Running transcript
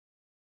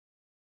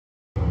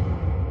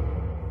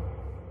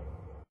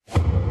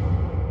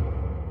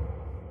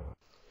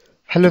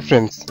Hello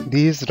friends,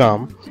 this is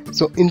Ram.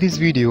 So in this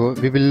video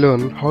we will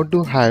learn how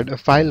to hide a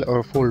file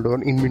or folder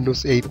in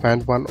Windows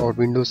 8.1 or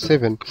Windows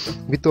 7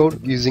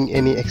 without using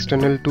any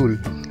external tool.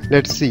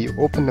 Let's see.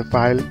 Open a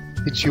file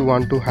which you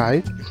want to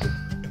hide.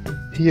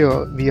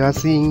 Here we are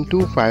seeing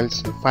two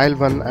files, file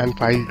 1 and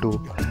file 2,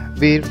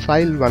 where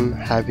file 1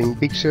 having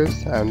pictures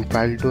and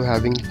file 2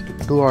 having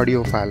two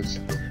audio files.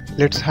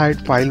 Let's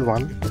hide file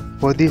 1.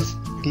 For this,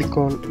 click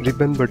on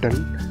ribbon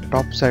button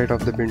top side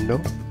of the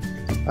window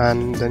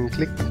and then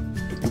click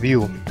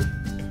View.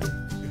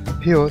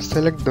 Here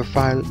select the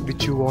file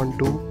which you want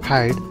to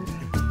hide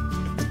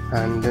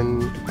and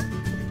then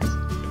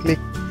click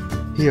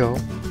here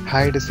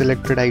hide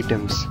selected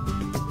items.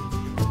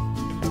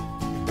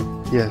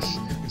 Yes,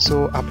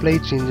 so apply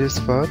changes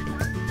for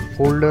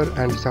folder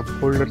and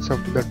subfolders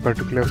of that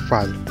particular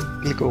file.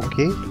 Click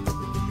OK.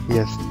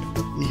 Yes,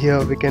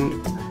 here we can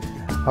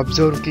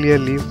observe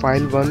clearly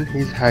file 1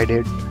 is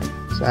hidden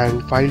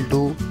and file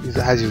 2 is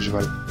as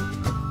usual.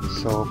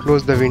 So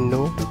close the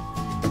window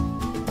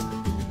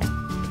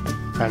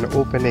and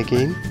open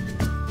again.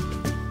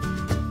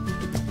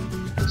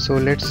 So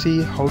let's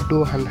see how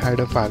to unhide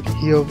a file.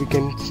 Here we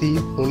can see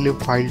only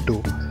file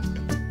 2.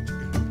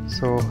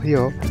 So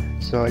here,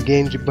 so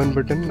again ribbon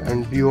button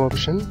and view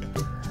option.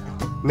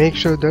 Make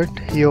sure that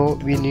here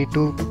we need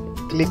to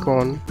click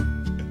on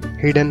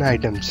hidden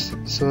items.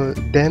 So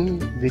then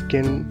we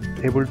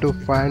can able to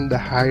find the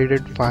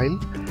hidden file.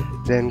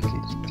 Then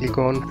click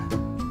on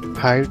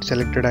hide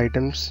selected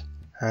items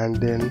and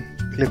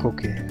then click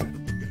OK.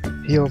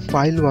 Here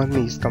file 1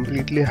 is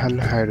completely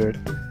unhidden.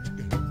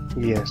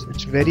 Yes,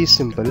 it's very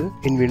simple.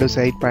 In Windows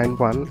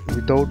 8.1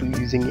 without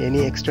using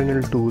any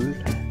external tool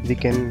we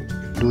can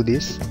do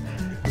this.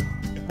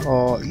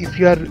 If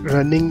you are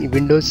running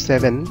Windows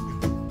 7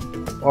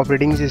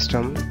 operating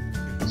system,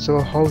 so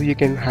how you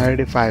can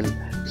hide a file?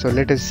 So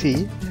let us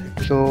see.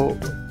 So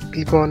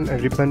click on a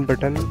ribbon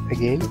button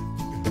again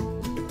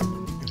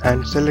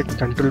and select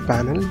control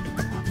panel.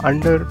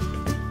 Under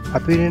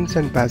appearance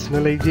and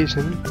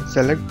personalization,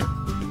 select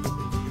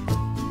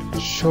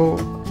show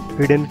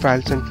hidden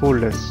files and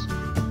folders.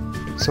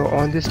 So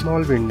on this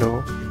small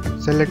window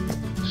select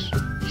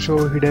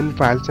show hidden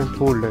files and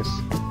folders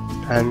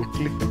and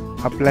click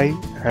apply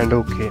and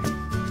OK.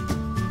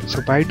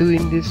 So by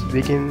doing this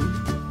we can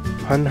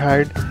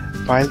unhide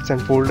files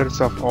and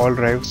folders of all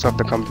drives of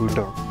the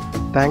computer.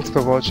 Thanks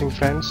for watching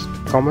friends.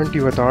 Comment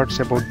your thoughts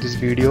about this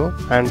video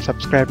and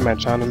subscribe my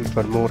channel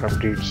for more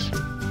updates.